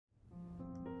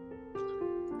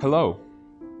Hello,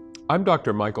 I'm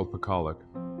Dr. Michael Pekalik,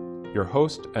 your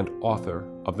host and author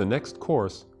of the next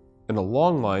course in a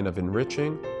long line of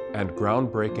enriching and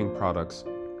groundbreaking products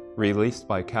released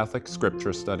by Catholic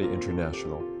Scripture Study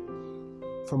International.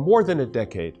 For more than a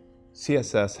decade,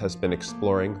 CSS has been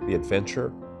exploring the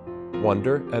adventure,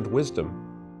 wonder, and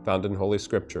wisdom found in Holy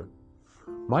Scripture.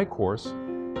 My course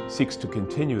seeks to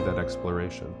continue that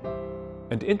exploration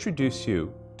and introduce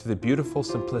you to the beautiful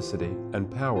simplicity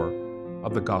and power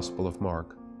of the Gospel of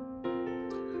Mark.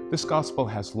 This Gospel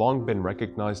has long been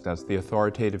recognized as the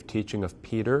authoritative teaching of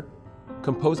Peter,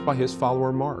 composed by his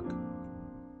follower Mark.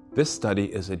 This study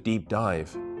is a deep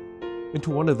dive into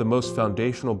one of the most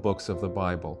foundational books of the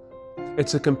Bible.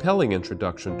 It's a compelling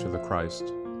introduction to the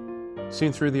Christ,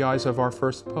 seen through the eyes of our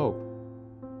first Pope.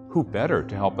 Who better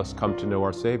to help us come to know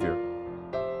our Savior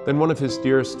than one of his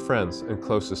dearest friends and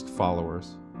closest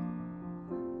followers?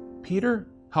 Peter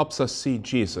helps us see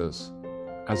Jesus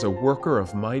as a worker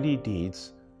of mighty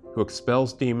deeds who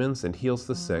expels demons and heals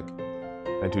the sick,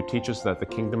 and who teaches that the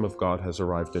kingdom of God has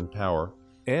arrived in power.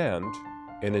 And,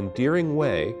 in an endearing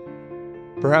way,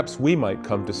 perhaps we might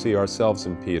come to see ourselves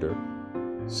in Peter,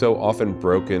 so often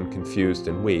broken, confused,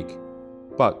 and weak,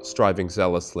 but striving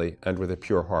zealously and with a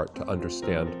pure heart to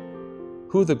understand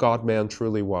who the God-man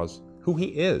truly was, who he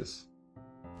is,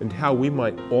 and how we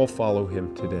might all follow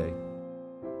him today.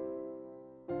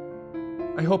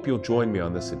 I hope you'll join me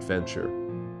on this adventure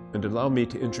and allow me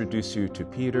to introduce you to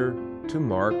Peter, to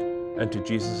Mark, and to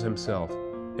Jesus himself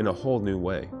in a whole new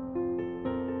way.